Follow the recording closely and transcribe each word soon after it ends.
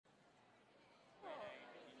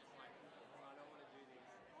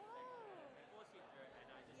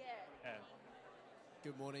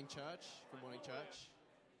Good morning, church. Good morning, church.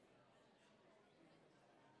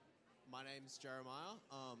 My name's Jeremiah.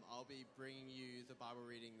 I'll be bringing you the Bible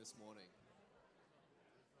reading this morning.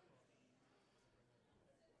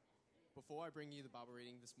 Before I bring you the Bible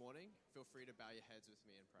reading this morning, feel free to bow your heads with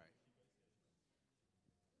me and pray.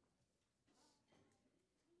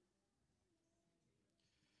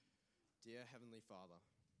 Dear Heavenly Father,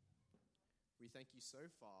 we thank you so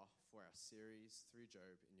far for our series through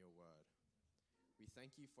Job in your word. We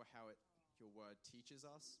thank you for how your word teaches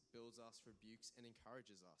us, builds us, rebukes, and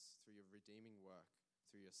encourages us through your redeeming work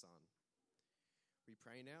through your Son. We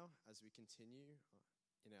pray now, as we continue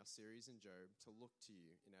in our series in Job, to look to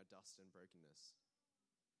you in our dust and brokenness.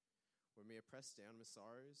 When we are pressed down with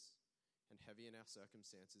sorrows and heavy in our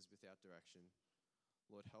circumstances without direction,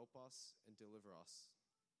 Lord, help us and deliver us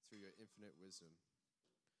through your infinite wisdom.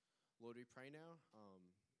 Lord, we pray now,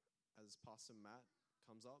 as Pastor Matt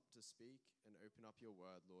comes up to speak and open up your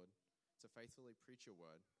word, Lord, to faithfully preach your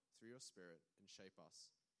word through your Spirit and shape us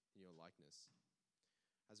in your likeness.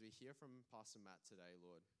 As we hear from Pastor Matt today,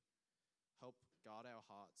 Lord, help guard our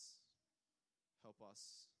hearts, help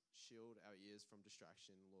us shield our ears from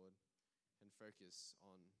distraction, Lord, and focus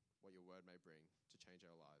on what your word may bring to change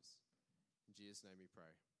our lives. In Jesus' name we pray.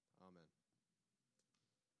 Amen.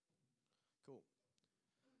 Cool.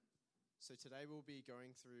 So today we'll be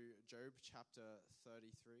going through Job chapter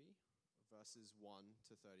 33, verses 1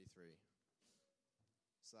 to 33.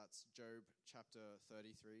 So that's Job chapter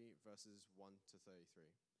 33, verses 1 to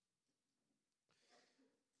 33.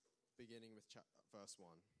 Beginning with verse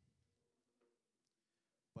 1.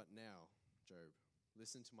 But now, Job,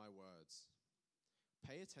 listen to my words.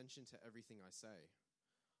 Pay attention to everything I say.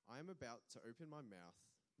 I am about to open my mouth.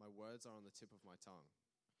 My words are on the tip of my tongue.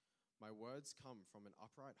 My words come from an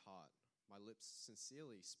upright heart. My lips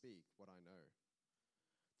sincerely speak what I know.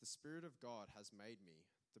 The Spirit of God has made me.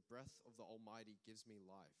 The breath of the Almighty gives me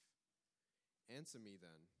life. Answer me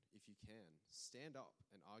then, if you can. Stand up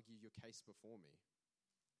and argue your case before me.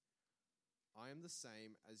 I am the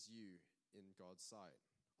same as you in God's sight.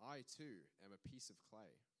 I, too, am a piece of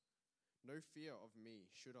clay. No fear of me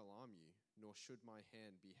should alarm you, nor should my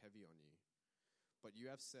hand be heavy on you. But you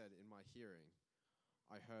have said in my hearing,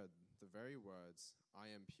 I heard the very words, I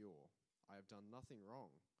am pure. I have done nothing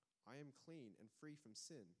wrong. I am clean and free from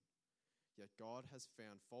sin. Yet God has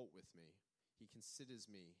found fault with me. He considers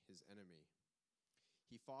me his enemy.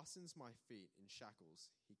 He fastens my feet in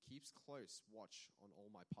shackles. He keeps close watch on all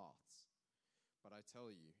my paths. But I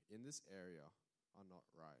tell you, in this area are not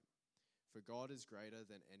right. For God is greater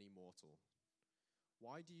than any mortal.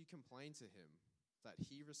 Why do you complain to him that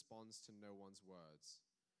he responds to no one's words?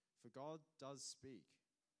 For God does speak,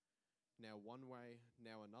 now one way,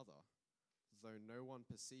 now another, though no one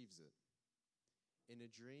perceives it. In a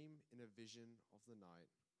dream, in a vision of the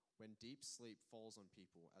night, when deep sleep falls on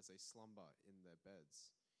people as they slumber in their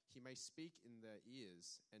beds, he may speak in their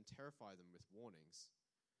ears and terrify them with warnings,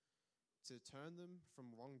 to turn them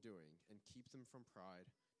from wrongdoing and keep them from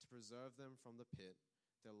pride, to preserve them from the pit,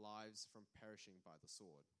 their lives from perishing by the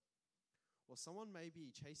sword. Or someone may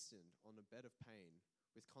be chastened on a bed of pain,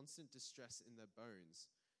 with constant distress in their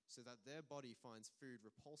bones, so that their body finds food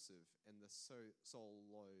repulsive and the soul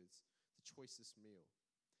loathes the choicest meal.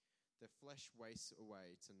 Their flesh wastes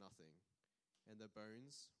away to nothing, and their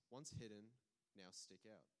bones, once hidden, now stick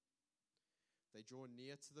out. They draw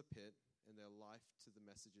near to the pit, and their life to the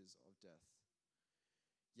messages of death.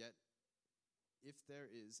 Yet, if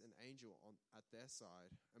there is an angel at their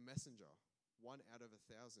side, a messenger, 1 out of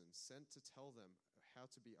 1,000, sent to tell them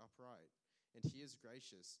how to be upright, and he is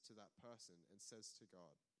gracious to that person and says to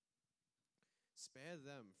God, spare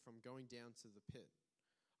them from going down to the pit.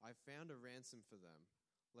 I have found a ransom for them.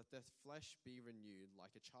 Let their flesh be renewed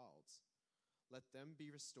like a child's. Let them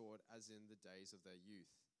be restored as in the days of their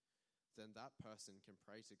youth. Then that person can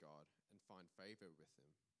pray to God and find favor with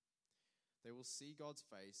him. They will see God's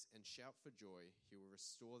face and shout for joy. He will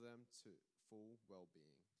restore them to full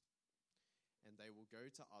well-being. And they will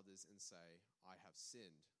go to others and say, I have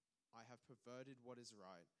sinned. I have perverted what is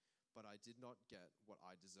right, but I did not get what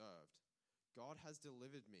I deserved. God has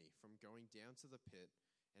delivered me from going down to the pit,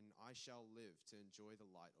 and I shall live to enjoy the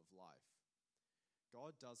light of life.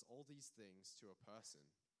 God does all these things to a person,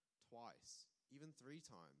 twice, even 3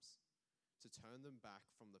 times, to turn them back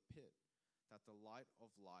from the pit, that the light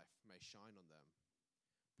of life may shine on them.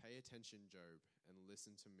 Pay attention, Job, and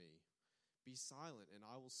listen to me. Be silent, and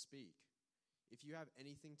I will speak. If you have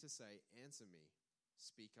anything to say, answer me.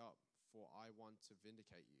 Speak up, for I want to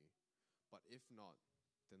vindicate you. But if not,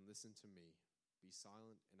 then listen to me. Be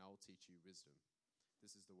silent, and I will teach you wisdom.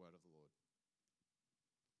 This is the word of the Lord.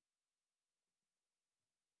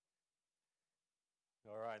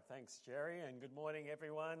 All right, thanks, Jerry, and good morning,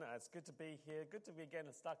 everyone. It's good to be here. Good to be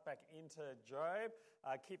getting stuck back into Job.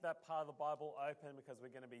 Keep that part of the Bible open because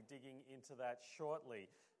we're going to be digging into that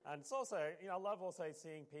shortly. And it's also, I love also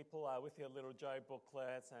seeing people with your little Job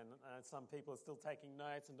booklets, and some people are still taking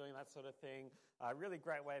notes and doing that sort of thing. Really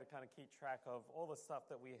great way to kind of keep track of all the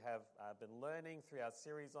stuff that we have been learning through our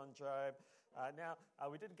series on Job. Now,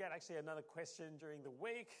 we did get actually another question during the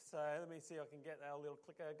week, so let me see if I can get our little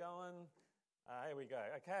clicker going. Here we go.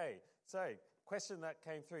 Okay, so question that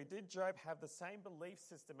came through. Did Job have the same belief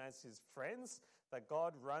system as his friends, that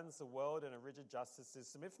God runs the world in a rigid justice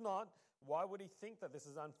system? If not, why would he think that this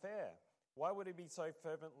is unfair? Why would he be so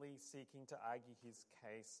fervently seeking to argue his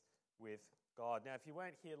case with God? Now, if you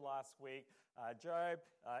weren't here last week, Job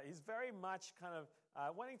is very much kind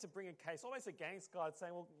of wanting to bring a case almost against God,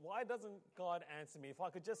 saying, well, why doesn't God answer me? If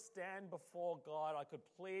I could just stand before God, I could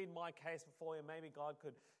plead my case before him, maybe God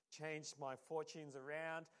could change my fortunes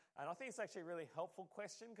around. And I think it's actually a really helpful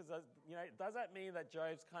question because, does that mean that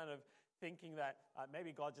Job's kind of thinking that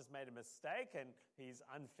maybe God just made a mistake and he's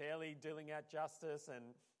unfairly dealing out justice,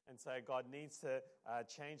 and so God needs to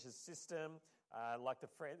change his system,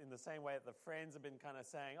 in the same way that the friends have been kind of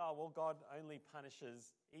saying, oh, well, God only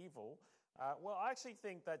punishes evil. Well, I actually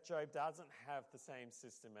think that Job doesn't have the same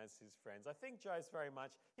system as his friends. I think Job's very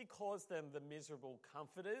much, he calls them the miserable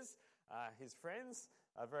comforters, his friends,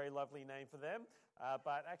 a very lovely name for them.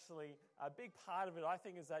 But actually, a big part of it, I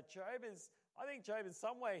think, is that Job in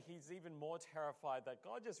some way, he's even more terrified that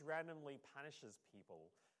God just randomly punishes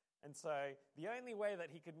people. And so the only way that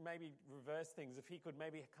he could maybe reverse things, if he could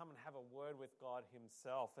maybe come and have a word with God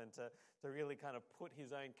himself and to really kind of put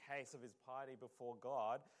his own case of his piety before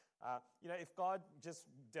God. If God just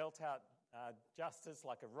dealt out justice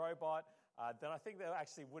like a robot, then I think there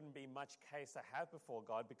actually wouldn't be much case to have before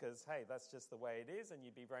God because, hey, that's just the way it is, and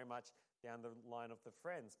you'd be very much down the line of the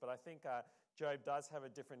friends. But I think Job does have a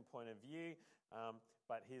different point of view,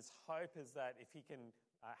 but his hope is that if he can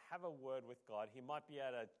have a word with God, he might be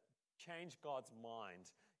able to change God's mind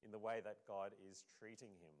in the way that God is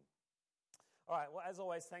treating him. All right, well, as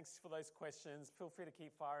always, thanks for those questions. Feel free to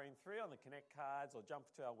keep firing through on the Connect cards or jump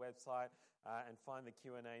to our website and find the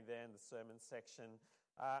Q&A there in the sermon section.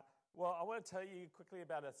 Well, I want to tell you quickly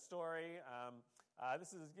about a story.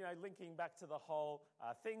 This is, linking back to the whole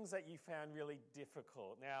things that you found really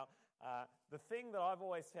difficult. Now, the thing that I've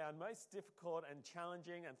always found most difficult and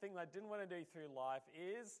challenging and thing that I didn't want to do through life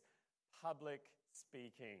is public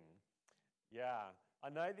speaking. Yeah, I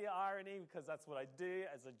know the irony because that's what I do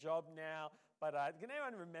as a job now. But can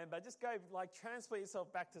anyone remember? Just go, transport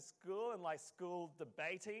yourself back to school and, school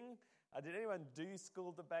debating. Did anyone do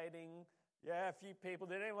school debating? Yeah, a few people.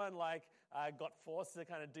 Did anyone, got forced to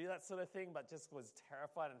kind of do that sort of thing but just was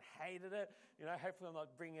terrified and hated it? Hopefully I'm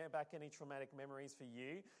not bringing back any traumatic memories for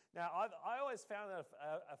you. Now, I always found that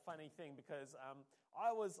a funny thing because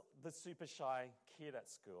I was the super shy kid at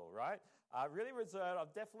school, right? Really reserved. I'm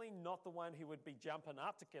definitely not the one who would be jumping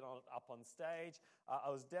up to get up on stage. I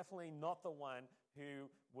was definitely not the one who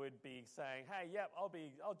would be saying, hey, yep,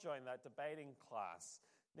 I'll join that debating class.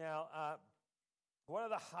 Now, one of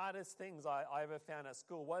the hardest things I ever found at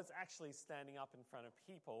school was actually standing up in front of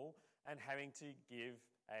people and having to give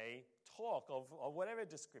a talk of whatever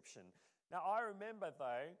description. Now, I remember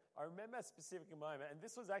a specific moment, and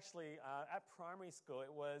this was actually at primary school.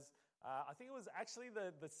 It was, I think it was actually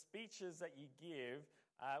the speeches that you give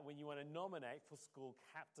when you want to nominate for school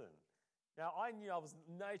captain. Now, I knew I was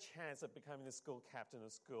no chance of becoming the school captain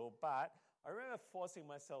of school, but I remember forcing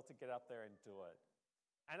myself to get up there and do it.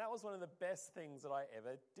 And that was one of the best things that I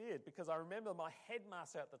ever did because I remember my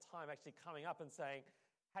headmaster at the time actually coming up and saying,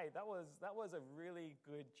 hey, that was a really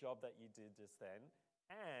good job that you did just then.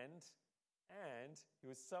 And he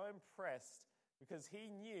was so impressed because he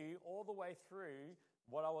knew all the way through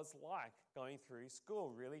what I was like going through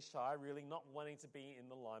school, really shy, really not wanting to be in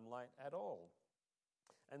the limelight at all.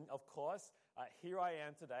 And of course, here I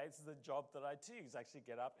am today. This is a job that I do, is actually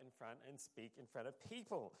get up in front and speak in front of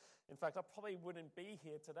people. In fact, I probably wouldn't be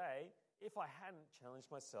here today if I hadn't challenged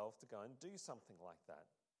myself to go and do something like that.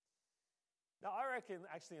 Now, I reckon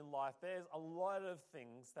actually in life, there's a lot of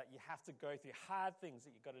things that you have to go through, hard things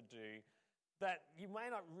that you've got to do, that you may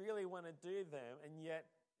not really want to do them, and yet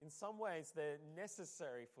in some ways they're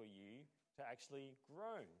necessary for you to actually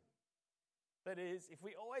grow. That is, if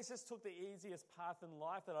we always just took the easiest path in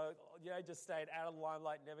life, that I just stayed out of the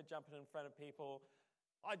limelight, never jumping in front of people,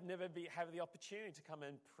 I'd never have the opportunity to come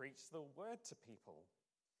and preach the word to people.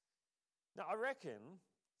 Now, I reckon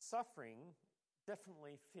suffering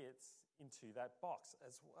definitely fits into that box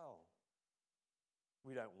as well.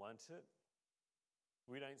 We don't want it.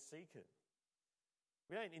 We don't seek it.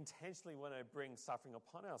 We don't intentionally want to bring suffering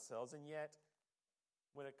upon ourselves, and yet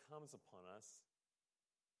when it comes upon us,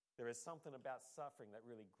 there is something about suffering that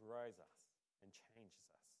really grows us and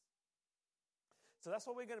changes us. So that's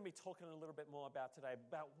what we're going to be talking a little bit more about today,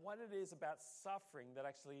 about what it is about suffering that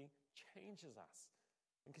actually changes us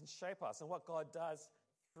and can shape us, and what God does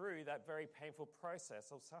through that very painful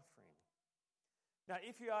process of suffering. Now,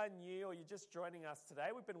 if you are new or you're just joining us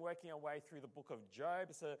today, we've been working our way through the book of Job.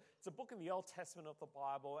 It's a book in the Old Testament of the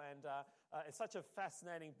Bible, and it's such a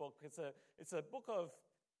fascinating book. It's a book of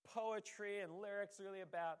poetry and lyrics really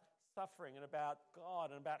about suffering and about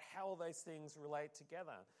God and about how all those things relate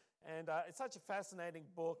together. And it's such a fascinating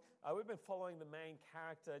book. We've been following the main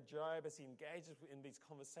character, Job, as he engages in these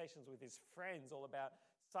conversations with his friends all about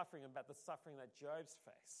suffering and about the suffering that Job's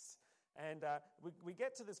faced. And we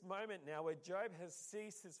get to this moment now where Job has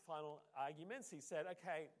ceased his final arguments. He said,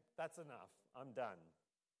 okay, that's enough. I'm done.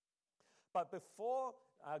 But before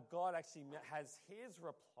God actually has his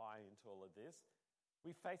reply into all of this,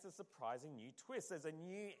 we face a surprising new twist. There's a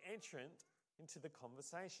new entrant into the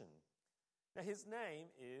conversation. Now, his name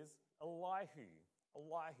is Elihu.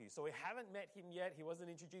 So we haven't met him yet. He wasn't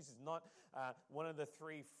introduced. He's not one of the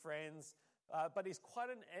three friends. But he's quite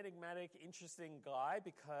an enigmatic, interesting guy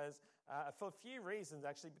because for a few reasons,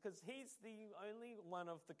 actually, because he's the only one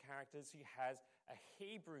of the characters who has a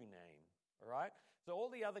Hebrew name, all right? So all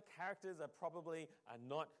the other characters are probably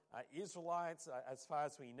not Israelites as far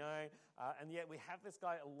as we know, and yet we have this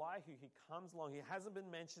guy, Elihu, who comes along. He hasn't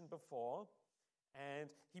been mentioned before, and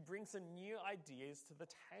he brings some new ideas to the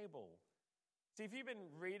table. See, if you've been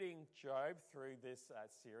reading Job through this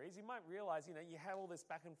series, you might realize, you have all this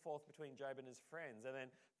back and forth between Job and his friends, and then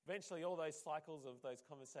eventually all those cycles of those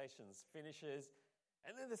conversations finishes,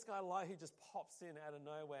 and then this guy Elihu just pops in out of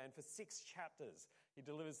nowhere, and for 6 chapters, he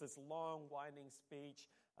delivers this long, winding speech,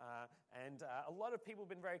 and a lot of people have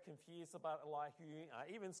been very confused about Elihu.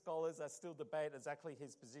 Even scholars still debate exactly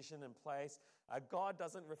his position and place. God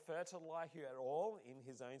doesn't refer to Elihu at all in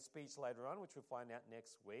his own speech later on, which we'll find out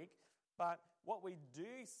next week. But what we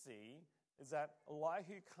do see is that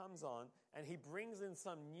Elihu comes on and he brings in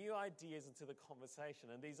some new ideas into the conversation,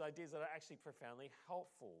 and these ideas that are actually profoundly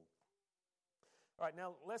helpful. All right,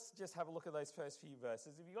 now let's just have a look at those first few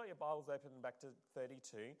verses. If you've got your Bibles open back to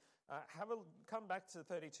 32, come back to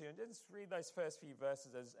 32 and just read those first few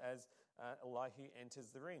verses as Elihu enters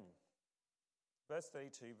the ring.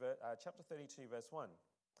 Chapter 32, verse 1.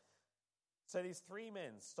 So these 3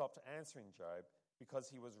 men stopped answering Job,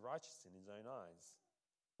 because he was righteous in his own eyes.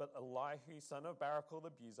 But Elihu, son of Barachel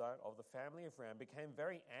the Buzite of the family of Ram, became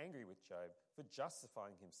very angry with Job for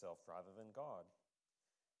justifying himself rather than God.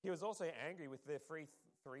 He was also angry with their 3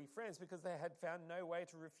 friends because they had found no way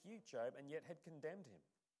to refute Job and yet had condemned him.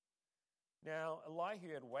 Now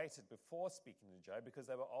Elihu had waited before speaking to Job because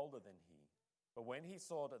they were older than he. But when he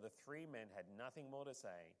saw that the 3 men had nothing more to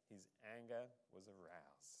say, his anger was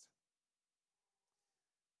aroused.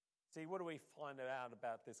 See, what do we find out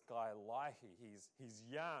about this guy Elihu? He's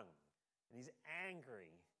young and he's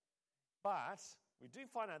angry. But we do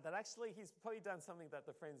find out that actually he's probably done something that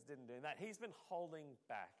the friends didn't do, and that he's been holding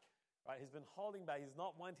back. Right? He's been holding back. He's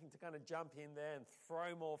not wanting to kind of jump in there and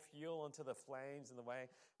throw more fuel onto the flames in the way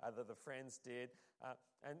that the friends did.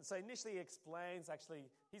 And so initially he explains, actually,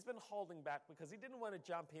 he's been holding back because he didn't want to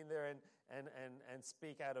jump in there and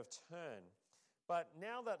speak out of turn. But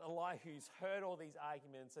now that Elihu's heard all these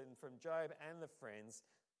arguments and from Job and the friends,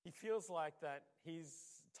 he feels like that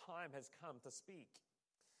his time has come to speak.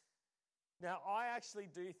 Now, I actually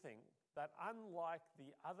do think that unlike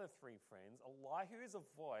the other 3 friends, Elihu is a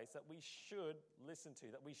voice that we should listen to,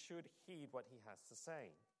 that we should heed what he has to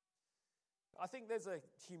say. I think there's a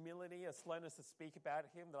humility, a slowness to speak about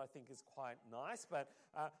him that I think is quite nice. But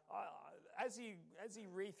as you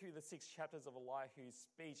read through the 6 chapters of Elihu's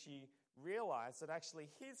speech, you realize that actually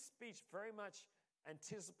his speech very much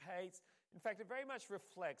anticipates, in fact, it very much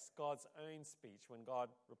reflects God's own speech when God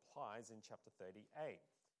replies in chapter 38.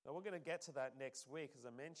 Now, we're going to get to that next week, as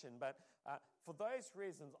I mentioned, but for those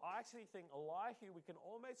reasons, I actually think Elihu, we can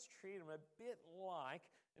almost treat him a bit like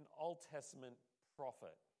an Old Testament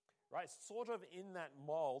prophet, right? Sort of in that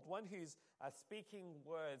mold, one who's speaking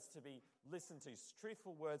words to be listened to,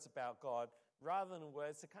 truthful words about God, rather than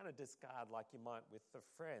words to kind of discard like you might with the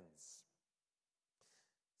friends.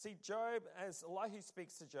 See, Job, as Elihu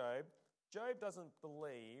speaks to Job doesn't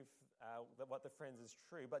believe that what the friends is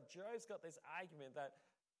true, but Job's got this argument that,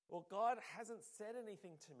 well, God hasn't said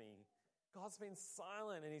anything to me. God's been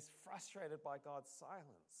silent, and he's frustrated by God's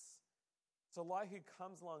silence. So Elihu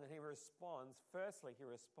comes along and he responds. Firstly, he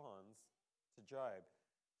responds to Job.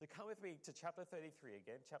 So come with me to chapter 33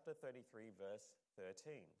 again, chapter 33, verse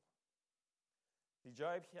 13.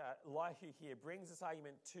 Elihu here brings this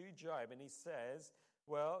argument to Job, and he says,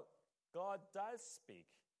 well, God does speak,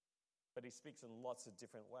 but he speaks in lots of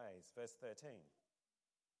different ways. Verse 13.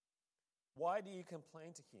 Why do you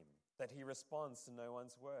complain to him that he responds to no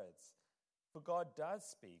one's words? For God does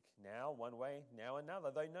speak, now one way, now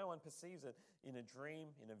another, though no one perceives it, in a dream,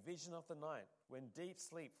 in a vision of the night, when deep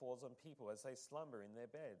sleep falls on people as they slumber in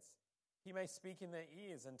their beds. He may speak in their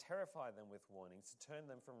ears and terrify them with warnings, to turn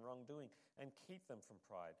them from wrongdoing and keep them from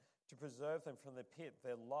pride, to preserve them from the pit,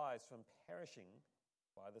 their lives from perishing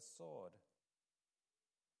by the sword.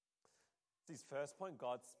 His first point,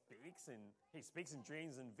 God speaks, and he speaks in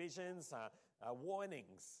dreams and visions,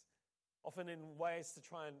 warnings, often in ways to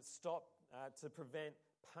try and stop, to prevent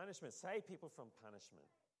punishment, save people from punishment.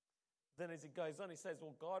 Then as he goes on, he says,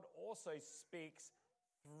 well, God also speaks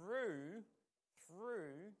through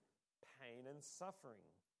pain and suffering.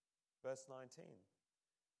 Verse 19.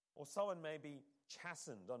 Or someone may be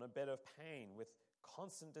chastened on a bed of pain with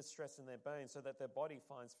constant distress in their bones, so that their body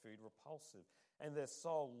finds food repulsive, and their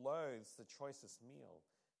soul loathes the choicest meal.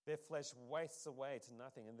 Their flesh wastes away to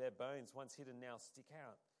nothing, and their bones, once hidden, now stick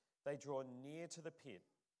out. They draw near to the pit,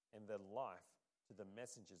 and their life to the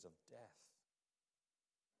messengers of death.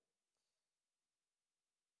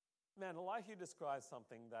 Man, Elihu describes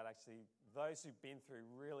something that actually those who've been through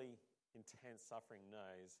really intense suffering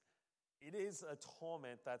knows. It is a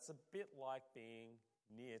torment that's a bit like being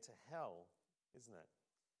near to hell, isn't it?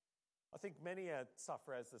 I think many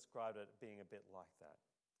sufferers described it being a bit like that.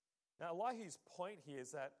 Now, Elihu's point here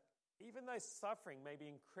is that even though suffering may be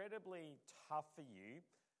incredibly tough for you,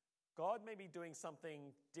 God may be doing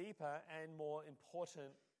something deeper and more important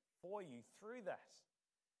for you through that.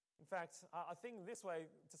 In fact, I think this way,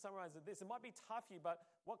 to summarize it, it might be tough for you, but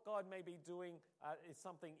what God may be doing is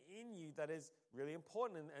something in you that is really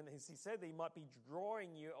important. And as he said, he might be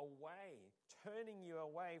drawing you away, turning you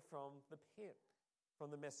away from the pit, from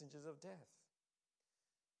the messengers of death.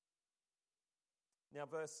 Now,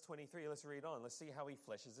 verse 23, let's read on. Let's see how he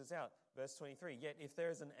fleshes this out. Verse 23, yet if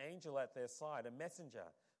there is an angel at their side, a messenger,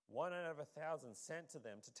 1 out of 1,000 sent to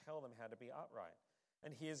them to tell them how to be upright,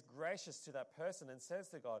 and he is gracious to that person and says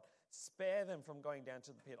to God, spare them from going down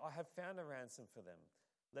to the pit. I have found a ransom for them.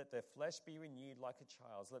 Let their flesh be renewed like a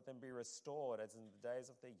child's. Let them be restored as in the days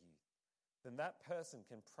of their youth. Then that person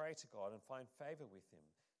can pray to God and find favor with him.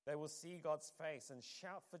 They will see God's face and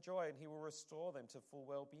shout for joy, and he will restore them to full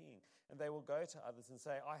well-being. And they will go to others and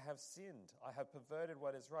say, I have sinned. I have perverted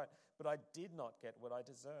what is right, but I did not get what I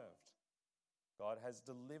deserved. God has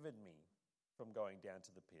delivered me from going down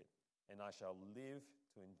to the pit, and I shall live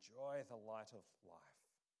to enjoy the light of life.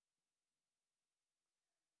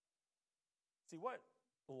 See, what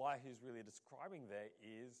Elihu is really describing there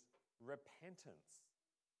is repentance.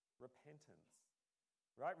 Repentance.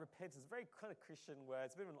 Right? Repentance, very kind of Christian word.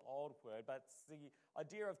 It's a bit of an old word, but it's the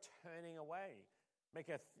idea of turning away. Make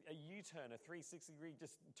a U-turn, a 360-degree,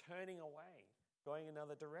 just turning away, going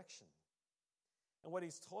another direction. And what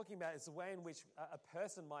he's talking about is the way in which a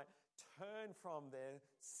person might turn from their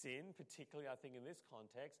sin, particularly I think in this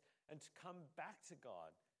context, and to come back to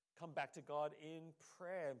God. Come back to God in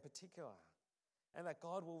prayer in particular. And that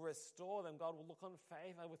God will restore them. God will look on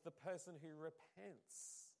favor with the person who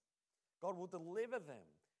repents. God will deliver them,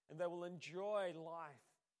 and they will enjoy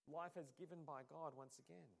life as given by God once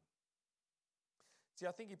again. See,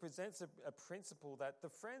 I think he presents a principle that the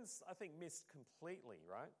friends, I think, missed completely,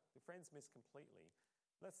 right? The friends missed completely.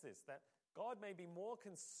 That's this, that God may be more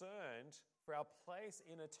concerned for our place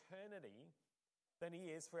in eternity than he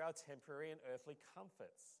is for our temporary and earthly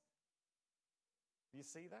comforts. Do you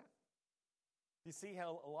see that? You see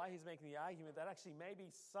how Elihu's making the argument that actually maybe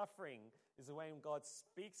suffering is the way in God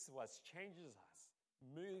speaks to us, changes us,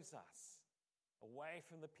 moves us away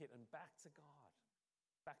from the pit and back to God.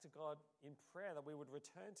 Back to God in prayer, that we would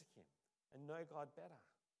return to him and know God better.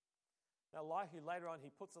 Now, Elihu, later on,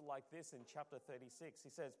 he puts it like this in chapter 36.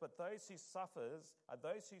 He says, but those who suffer,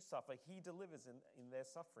 he delivers in their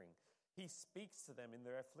suffering. He speaks to them in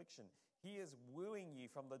their affliction. He is wooing you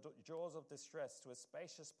from the jaws of distress to a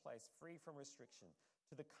spacious place free from restriction,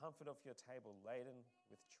 to the comfort of your table laden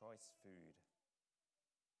with choice food.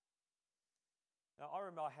 Now, I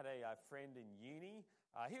remember I had a friend in uni.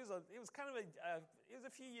 He was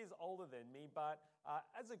a few years older than me, but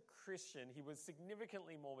as a Christian, he was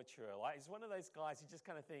significantly more mature. Like, he's one of those guys you just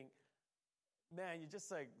kind of think, man, you're just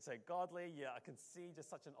so godly. Yeah, I can see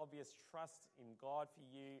just such an obvious trust in God for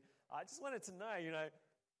you. I just wanted to know,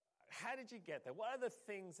 how did you get there? What are the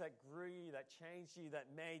things that grew you, that changed you,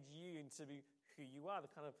 that made you into who you are,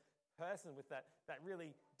 the kind of person with that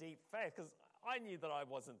really deep faith, because I knew that I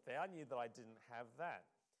wasn't there. I knew that I didn't have that.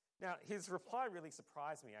 Now, his reply really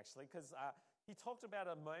surprised me, actually, because he talked about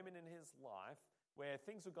a moment in his life where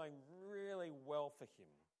things were going really well for him.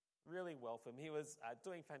 Really well for him. He was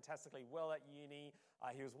doing fantastically well at uni.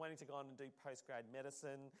 He was wanting to go on and do postgrad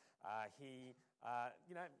medicine. He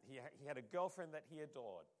had a girlfriend that he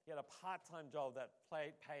adored. He had a part-time job that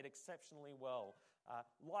paid exceptionally well.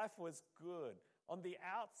 Life was good. On the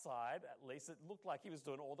outside, at least, it looked like he was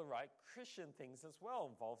doing all the right Christian things as well,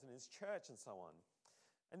 involved in his church and so on.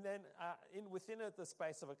 And then within the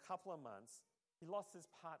space of a couple of months, he lost his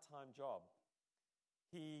part-time job.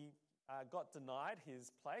 He got denied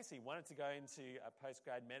his place. He wanted to go into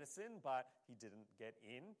postgrad medicine, but he didn't get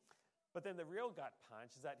in. But then the real gut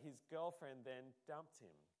punch is that his girlfriend then dumped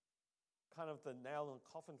him. Kind of the nail in the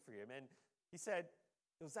coffin for him. And he said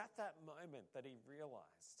it was at that moment that he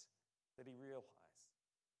realized that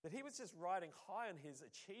he was just riding high on his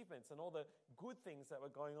achievements and all the good things that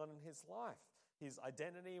were going on in his life. His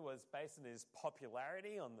identity was based on his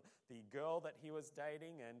popularity, on the girl that he was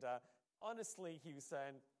dating. And honestly, he was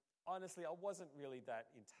saying, honestly, I wasn't really that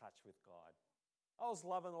in touch with God. I was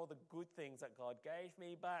loving all the good things that God gave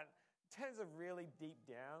me, but in terms of really deep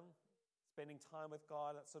down, spending time with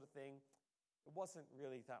God, that sort of thing, it wasn't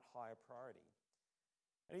really that high a priority.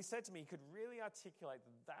 And he said to me, he could really articulate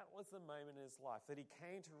that was the moment in his life that he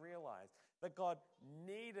came to realize that God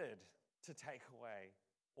needed to take away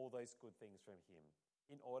all those good things from him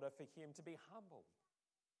in order for him to be humbled,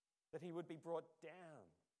 that he would be brought down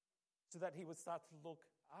so that he would start to look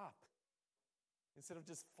up instead of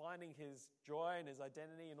just finding his joy and his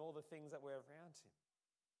identity in all the things that were around him.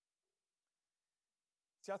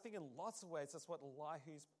 See, I think in lots of ways that's what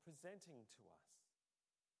Elihu's presenting to us.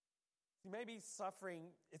 See, maybe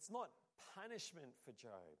suffering, it's not punishment for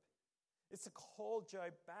Job. It's to call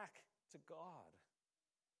Job back to God.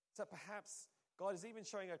 So perhaps God is even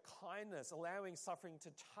showing a kindness, allowing suffering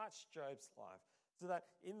to touch Job's life, so that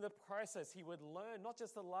in the process he would learn not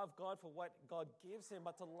just to love God for what God gives him,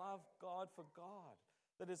 but to love God for God.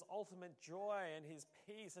 That his ultimate joy and his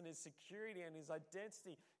peace and his security and his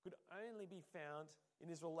identity could only be found in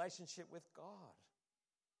his relationship with God.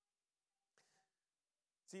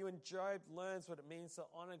 See, when Job learns what it means to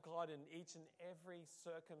honor God in each and every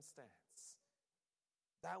circumstance,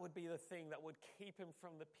 that would be the thing that would keep him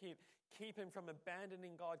from the pit, keep him from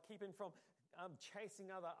abandoning God, keep him from chasing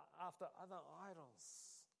after other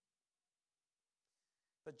idols.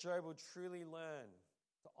 That Job will truly learn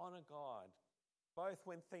to honor God, both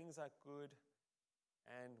when things are good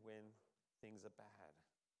and when things are bad.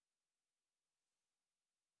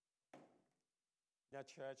 Now,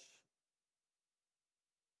 church,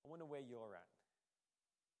 I wonder where you're at.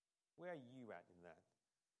 Where are you at in that?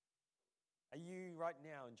 Are you right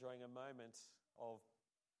now enjoying a moment of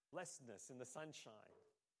blessedness in the sunshine,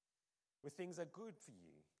 where things are good for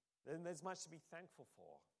you? Then there's much to be thankful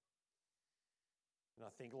for. And I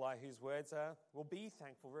think Elihu's words are, well, be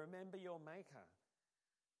thankful. Remember your Maker.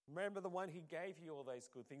 Remember the one who gave you all those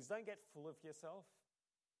good things. Don't get full of yourself.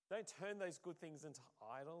 Don't turn those good things into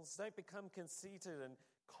idols. Don't become conceited and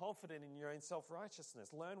confident in your own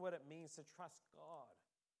self-righteousness. Learn what it means to trust God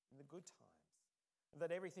in the good times, and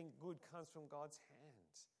that everything good comes from God's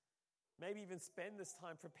hand. Maybe even spend this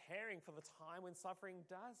time preparing for the time when suffering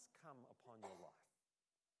does come upon your life.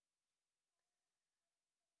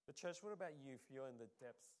 But church, what about you if you're in the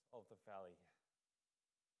depths of the valley?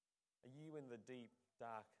 Are you in the deep,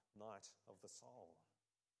 dark night of the soul?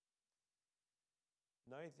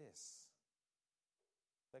 Know this,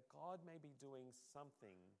 that God may be doing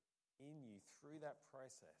something in you through that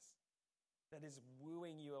process that is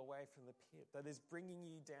wooing you away from the pit, that is bringing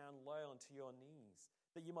you down low onto your knees,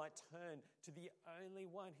 that you might turn to the only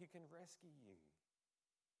one who can rescue you.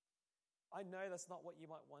 I know that's not what you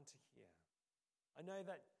might want to hear. I know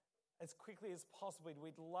that as quickly as possible,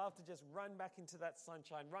 we'd love to just run back into that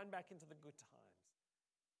sunshine, run back into the good times,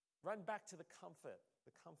 run back to the comfort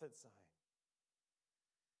zone.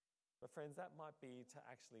 But friends, that might be to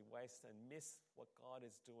actually waste and miss what God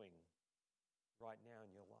is doing right now in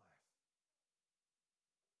your life.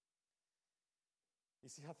 You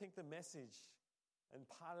see, I think the message, and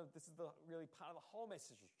this is really part of the whole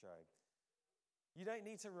message of Job. You don't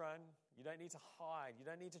need to run. You don't need to hide. You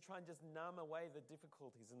don't need to try and just numb away the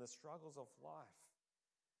difficulties and the struggles of life.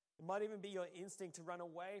 It might even be your instinct to run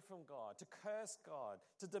away from God, to curse God,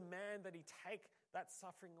 to demand that He take that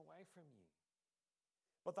suffering away from you.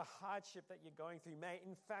 But the hardship that you're going through may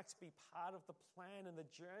in fact be part of the plan and the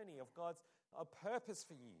journey of God's purpose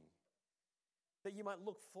for you. That you might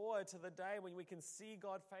look forward to the day when we can see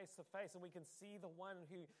God face to face and we can see the one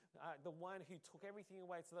who took everything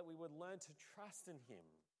away so that we would learn to trust in him.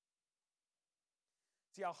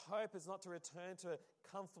 See, our hope is not to return to a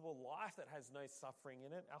comfortable life that has no suffering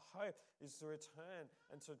in it. Our hope is to return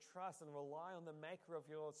and to trust and rely on the maker of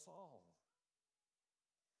your soul.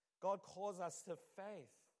 God calls us to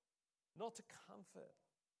faith, not to comfort.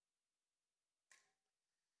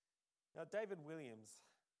 Now, David Williams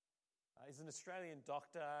is an Australian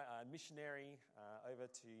doctor, missionary over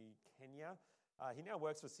to Kenya. He now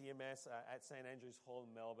works for CMS at St. Andrew's Hall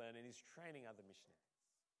in Melbourne and is training other missionaries.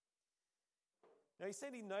 Now, he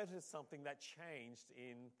said he noticed something that changed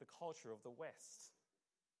in the culture of the West,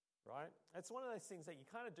 right? It's one of those things that you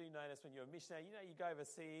kind of do notice when you're a missionary. You know, you go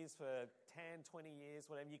overseas for 10, 20 years,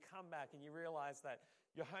 whatever, you come back and you realize that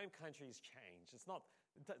your home country has changed. It's not,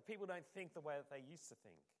 people don't think the way that they used to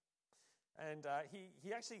think. And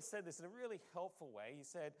he actually said this in a really helpful way. He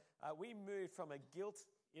said, we moved from a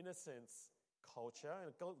guilt-innocence culture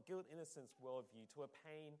and a guilt-innocence worldview to a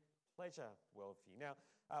pain-pleasure worldview. Now,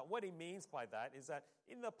 what he means by that is that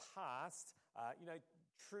in the past,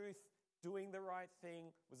 truth, doing the right thing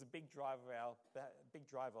was a big driver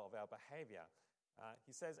of our behavior.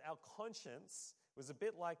 He says our conscience was a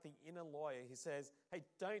bit like the inner lawyer. He says, hey,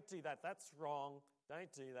 don't do that. That's wrong.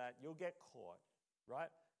 Don't do that. You'll get caught, right?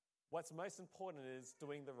 What's most important is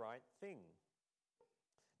doing the right thing.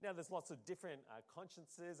 Now, there's lots of different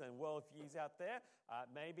consciences and worldviews out there.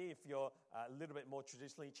 Maybe if you're a little bit more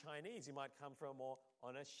traditionally Chinese, you might come from a more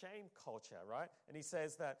honest shame culture, right? And he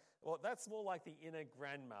says that, well, that's more like the inner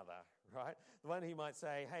grandmother, right? The one who might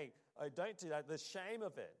say, hey, don't do that. The shame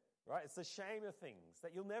of it, right? It's the shame of things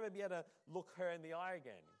that you'll never be able to look her in the eye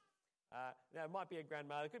again. Now, it might be a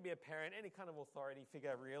grandmother, it could be a parent, any kind of authority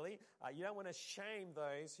figure, really. You don't want to shame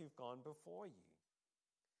those who've gone before you.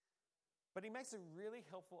 But he makes a really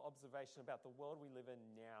helpful observation about the world we live in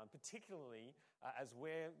now, and particularly as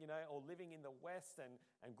we're, all living in the West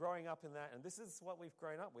and growing up in that. And this is what we've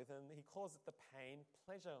grown up with, and he calls it the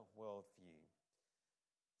pain-pleasure worldview.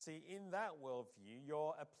 See, in that worldview,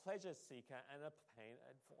 you're a pleasure seeker and a pain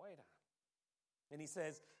avoider. And he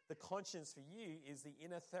says, the conscience for you is the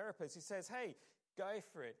inner therapist. He says, hey, go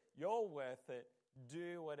for it. You're worth it.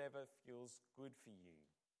 Do whatever feels good for you.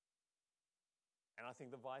 And I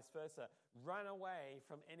think the vice versa. Run away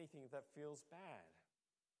from anything that feels bad.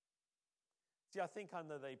 See, I think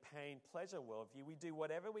under the pain-pleasure worldview, we do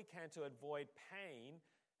whatever we can to avoid pain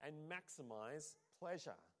and maximize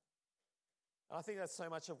pleasure. And I think that's so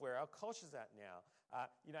much of where our culture's at now.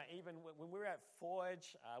 Even when we were at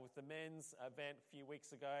Forge with the men's event a few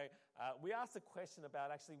weeks ago, we asked a question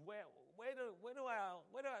about actually where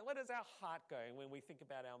does our heart go when we think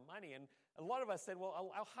about our money? And a lot of us said, well,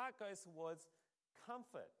 our heart goes towards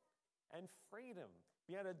comfort and freedom,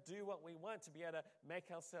 be able to do what we want, to be able to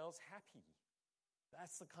make ourselves happy.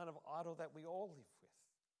 That's the kind of idol that we all live with.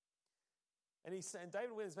 And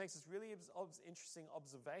David Williams makes this really interesting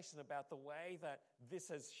observation about the way that this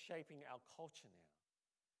is shaping our culture now.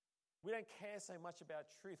 We don't care so much about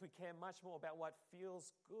truth. We care much more about what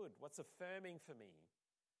feels good, what's affirming for me.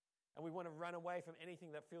 And we want to run away from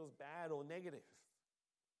anything that feels bad or negative.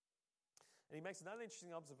 And he makes another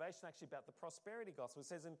interesting observation actually about the prosperity gospel. It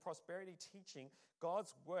says in prosperity teaching,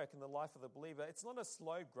 God's work in the life of the believer, it's not a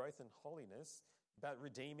slow growth in holiness, about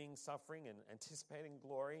redeeming suffering and anticipating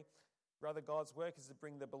glory. Rather, God's work is to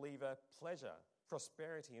bring the believer pleasure,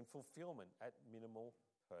 prosperity, and fulfillment at minimal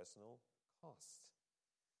personal cost.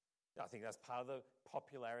 I think that's part of the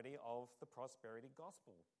popularity of the prosperity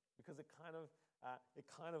gospel because it kind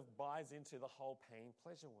of buys into the whole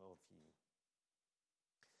pain-pleasure worldview.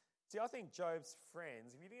 See, I think Job's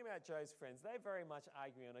friends, if you think about Job's friends, they're very much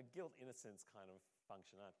arguing on a guilt-innocence kind of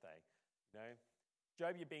function, aren't they?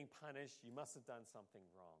 Job, you're being punished, you must have done something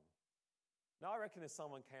wrong. Now, I reckon if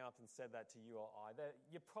someone came up and said that to you or I,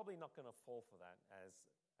 you're probably not going to fall for that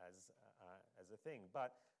as a thing.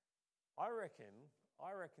 But I reckon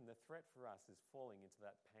the threat for us is falling into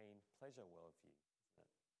that pain-pleasure worldview, isn't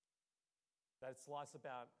it? That it's life's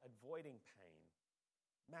about avoiding pain,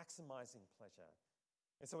 maximizing pleasure.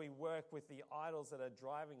 And so we work with the idols that are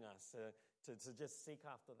driving us to just seek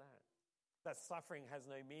after that. That suffering has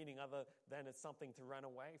no meaning other than it's something to run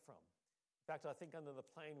away from. In fact, I think under the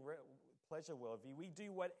pain-pleasure worldview, we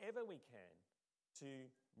do whatever we can to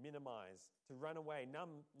minimize, to run away,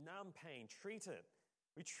 numb pain, treat it.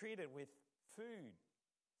 We treat it with food,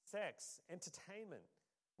 sex, entertainment.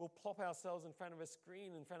 We'll plop ourselves in front of a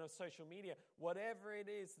screen, in front of social media, whatever it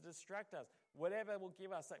is to distract us, whatever will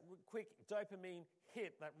give us that quick dopamine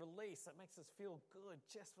hit, that release that makes us feel good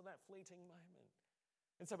just for that fleeting moment.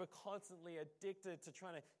 And so we're constantly addicted to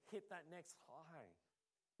trying to hit that next high.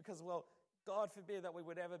 Because, well, God forbid that we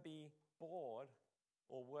would ever be bored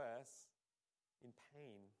or worse, in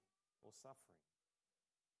pain or suffering.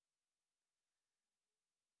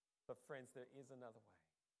 But friends, there is another way.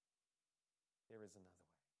 There is another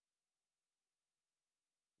way.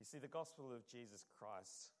 You see, the gospel of Jesus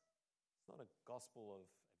Christ, it's not a gospel of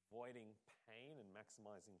avoiding pain and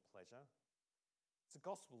maximizing pleasure. It's a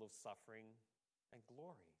gospel of suffering and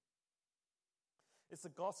glory. It's the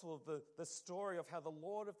gospel of the story of how the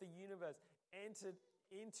Lord of the universe entered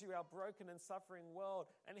into our broken and suffering world,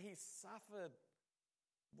 and he suffered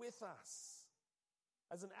with us.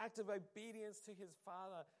 As an act of obedience to his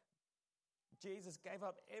Father, Jesus gave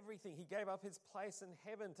up everything. He gave up his place in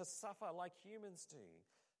heaven to suffer like humans do.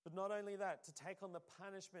 But not only that, to take on the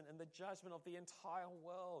punishment and the judgment of the entire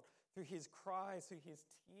world through his cries, through his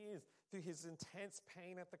tears, through his intense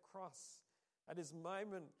pain at the cross. At his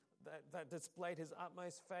moment that displayed his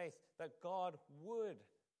utmost faith that God would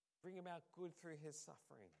bring about good through his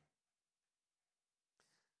suffering.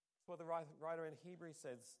 That's what the writer in Hebrews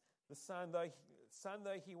says. The son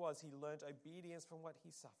though he was, he learned obedience from what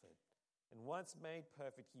he suffered. And once made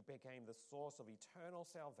perfect, he became the source of eternal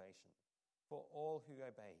salvation for all who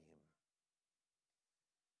obey him.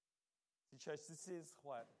 See, church, this is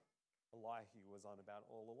what Elihu was on about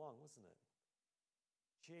all along, wasn't it?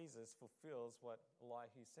 Jesus fulfills what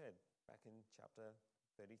Elihu said back in chapter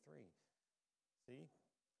 33. See?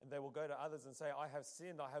 And they will go to others and say, I have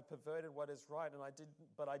sinned, I have perverted what is right,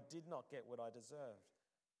 but I did not get what I deserved.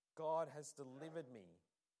 God has delivered me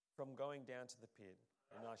from going down to the pit,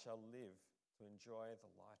 and I shall live to enjoy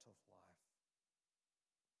the light of life.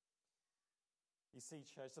 You see,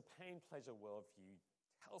 church, the pain-pleasure worldview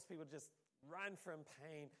tells people to just run from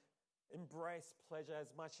pain, embrace pleasure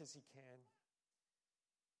as much as you can.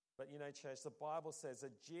 But you know, church, the Bible says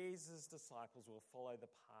that Jesus' disciples will follow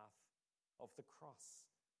the path of the cross.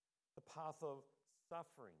 The path of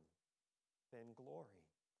suffering, then glory.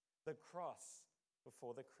 The cross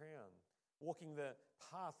before the crown. Walking the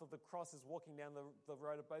path of the cross is walking down the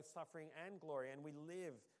road of both suffering and glory, and we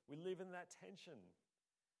live in that tension.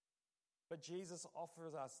 But Jesus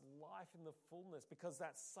offers us life in the fullness, because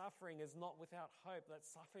that suffering is not without hope, that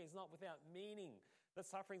suffering is not without meaning, that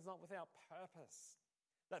suffering is not without purpose.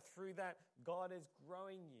 That through that, God is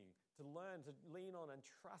growing you to learn, to lean on and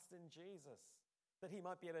trust in Jesus. That he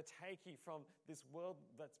might be able to take you from this world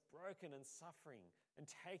that's broken and suffering and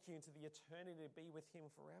take you into the eternity to be with him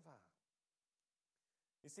forever.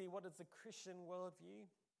 You see, what is the Christian worldview?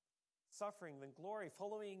 Suffering, then glory,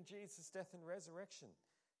 following Jesus' death and resurrection.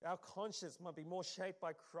 Our conscience might be more shaped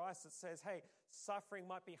by Christ that says, hey, suffering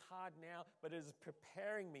might be hard now, but it is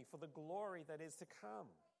preparing me for the glory that is to come.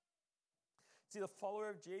 See, the follower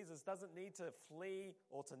of Jesus doesn't need to flee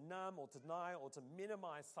or to numb or to deny or to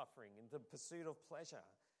minimize suffering in the pursuit of pleasure.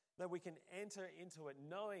 That we can enter into it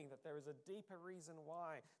knowing that there is a deeper reason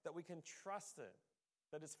why, that we can trust it,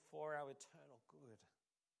 that it's for our eternal good.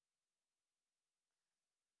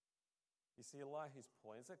 You see, Elihu's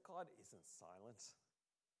point is that God isn't silent.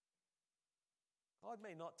 God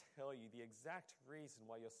may not tell you the exact reason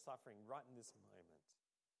why you're suffering right in this moment.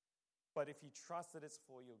 But if you trust that it's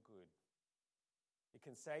for your good, it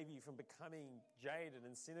can save you from becoming jaded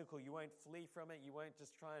and cynical. You won't flee from it. You won't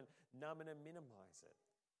just try and numb it and minimize it.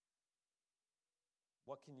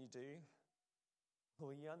 What can you do?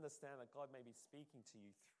 Well, you understand that God may be speaking to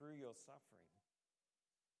you through your suffering.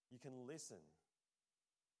 You can listen.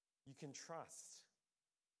 You can trust.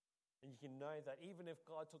 And you can know that even if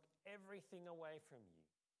God took everything away from you,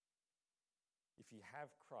 if you have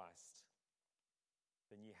Christ,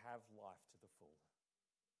 then you have life to the full.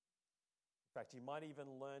 In fact, you might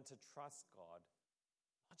even learn to trust God,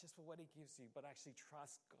 not just for what he gives you, but actually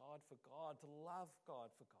trust God for God, to love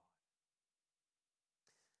God for God.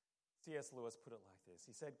 C.S. Lewis put it like this.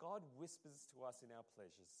 He said, God whispers to us in our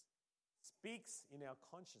pleasures, speaks in our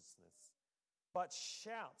consciousness, but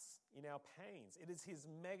shouts in our pains. It is his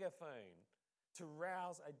megaphone to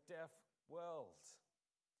rouse a deaf world.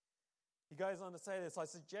 He goes on to say this, I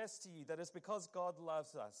suggest to you that it's because God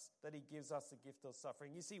loves us that he gives us the gift of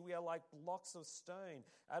suffering. You see, we are like blocks of stone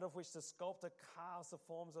out of which the sculptor carves the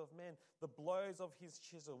forms of men. The blows of his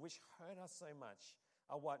chisel, which hurt us so much,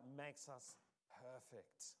 are what makes us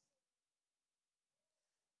perfect.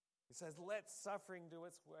 He says, let suffering do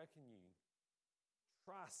its work in you.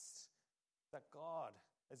 Trust that God,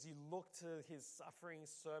 as you look to his suffering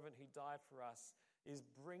servant who died for us, is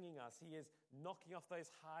bringing us. He is knocking off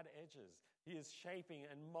those hard edges. He is shaping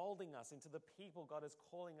and molding us into the people God is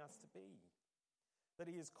calling us to be. that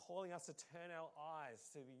he is calling us to turn our eyes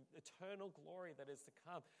to the eternal glory that is to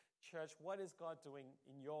come. Church, what is God doing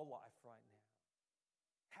in your life right now?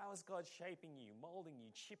 How is God shaping you, molding you,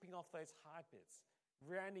 chipping off those hard bits,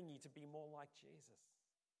 rounding you to be more like Jesus?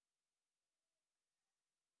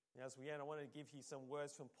 Now, as we end, I want to give you some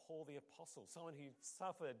words from Paul the Apostle, someone who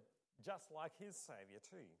suffered just like his Saviour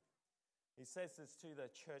too. He says this to the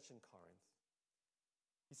church in Corinth.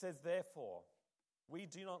 He says, "Therefore, we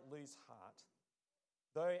do not lose heart.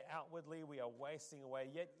 Though outwardly we are wasting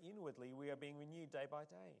away, yet inwardly we are being renewed day by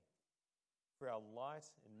day. For our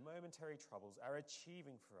light and momentary troubles are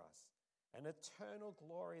achieving for us an eternal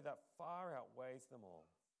glory that far outweighs them all.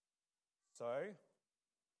 So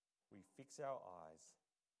we fix our eyes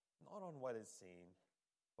not on what is seen,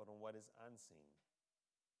 but on what is unseen.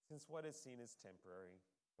 Since what is seen is temporary,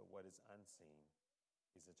 but what is unseen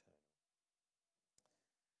is eternal."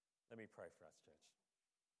 Let me pray for us, church.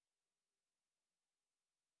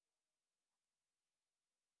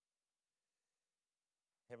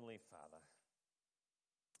 Heavenly Father,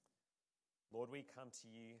 Lord, we come to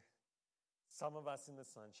you, some of us in the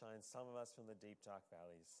sunshine, some of us from the deep, dark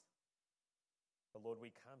valleys. But Lord,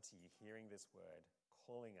 we come to you hearing this word,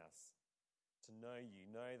 calling us to know you,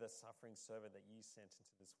 know the suffering servant that you sent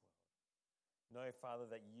into this world. Know, Father,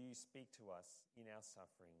 that you speak to us in our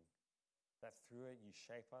suffering, that through it you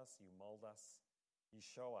shape us, you mold us, you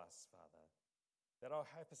show us, Father, that our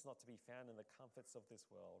hope is not to be found in the comforts of this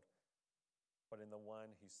world, but in the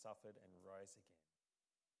one who suffered and rose again.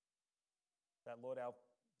 That, Lord,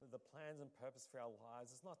 the plans and purpose for our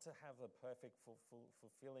lives is not to have a perfect,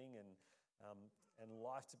 fulfilling and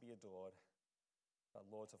life to be adored, but,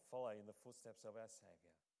 Lord, to follow in the footsteps of our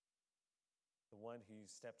Saviour, the one who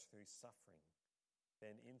stepped through suffering,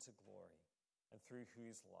 then into glory, and through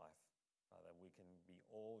whose life, Father, we can be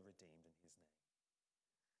all redeemed in his name.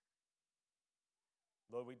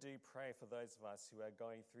 Lord, we do pray for those of us who are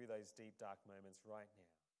going through those deep, dark moments right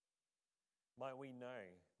now. Might we know,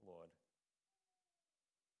 Lord,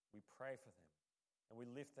 we pray for them and we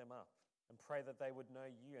lift them up and pray that they would know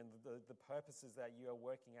you and the purposes that you are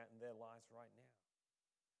working out in their lives right now.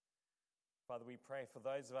 Father, we pray for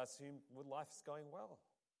those of us whom life is going well,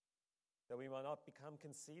 that we might not become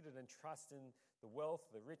conceited and trust in the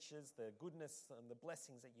wealth, the riches, the goodness, and the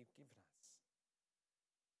blessings that you've given us.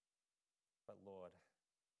 But Lord,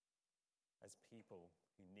 as people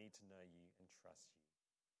who need to know you and trust you,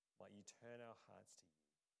 might you turn our hearts to you,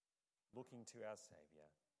 looking to our Saviour,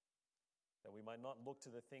 that we might not look to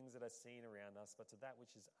the things that are seen around us, but to that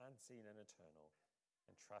which is unseen and eternal,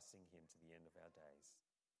 and trusting him to the end of our days.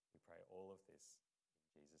 We pray all of this in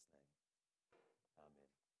Jesus' name. Amen.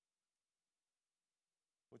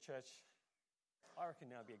 Well, church, I reckon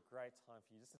now would be a great time for you just to